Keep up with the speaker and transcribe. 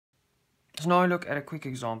So now I look at a quick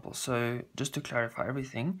example. So just to clarify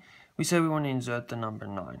everything, we say we want to insert the number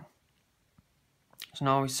 9. So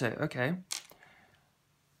now we say, okay,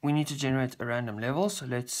 we need to generate a random level. So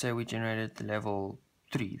let's say we generated the level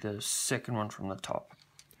 3, the second one from the top.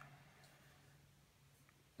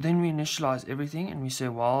 Then we initialize everything and we say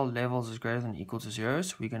while levels is greater than or equal to 0,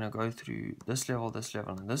 so we're going to go through this level,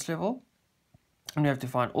 and this level. And we have to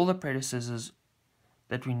find all the predecessors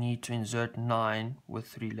that we need to insert 9 with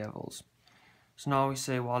 3 levels. So now we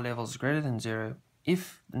say while levels is greater than 0,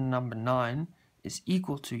 if the number 9 is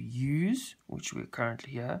equal to use, which we're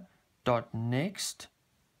currently here, dot next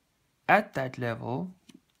at that level,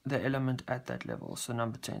 the element at that level, so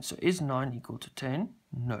number 10. So is 9 equal to 10?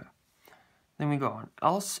 No. Then we go on,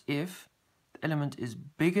 else if the element is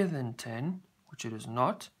bigger than 10, which it is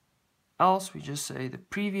not, else we just say the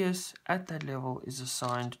previous at that level is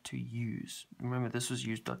assigned to use. Remember this was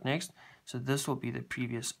use.next, so this will be the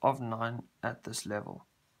previous of 9 at this level.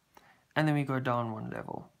 And then we go down one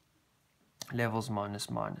level, levels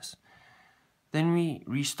minus minus. Then we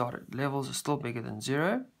restart it, levels are still bigger than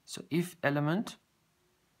 0, so if element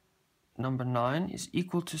number 9 is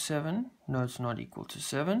equal to 7, no it's not equal to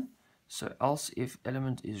 7, so else if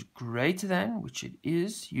element is greater than, which it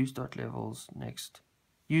is, use.next levels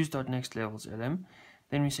lm,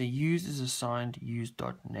 then we say use is assigned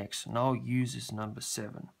use.next. Now use is number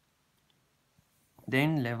 7.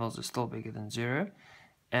 Then levels are still bigger than 0,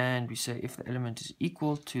 and we say if the element is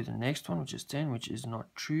equal to the next one, which is 10, which is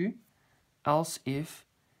not true, else if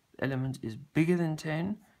the element is bigger than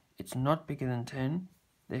 10, it's not bigger than 10,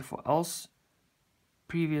 therefore else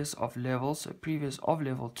previous of level, so previous of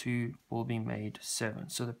level 2 will be made 7.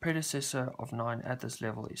 So the predecessor of 9 at this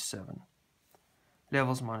level is 7.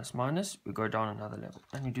 Levels minus minus, we go down another level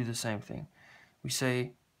and we do the same thing. We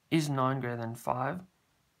say is 9 greater than 5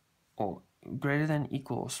 or greater than,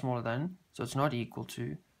 equal or smaller than, so it's not equal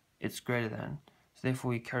to, it's greater than. So therefore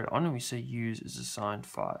we carry on and we say use is assigned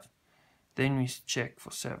 5. Then we check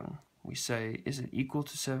for 7. We say is it equal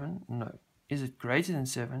to 7? No. Is it greater than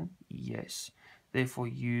 7? Yes. Therefore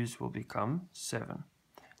use will become 7.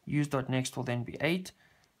 Use.next will then be 8.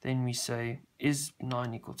 Then we say is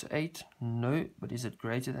 9 equal to 8? No. But is it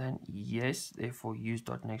greater than? Yes. Therefore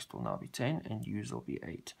use.next will now be 10 and use will be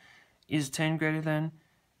 8. Is 10 greater than?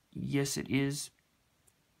 Yes it is.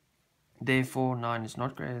 Therefore 9 is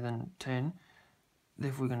not greater than 10.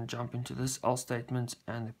 Therefore we're going to jump into this else statement,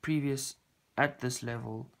 and the previous at this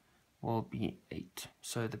level will be 8.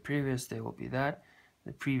 So the previous there will be that,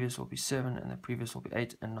 the previous will be 7, and the previous will be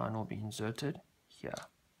 8, and 9 will be inserted here.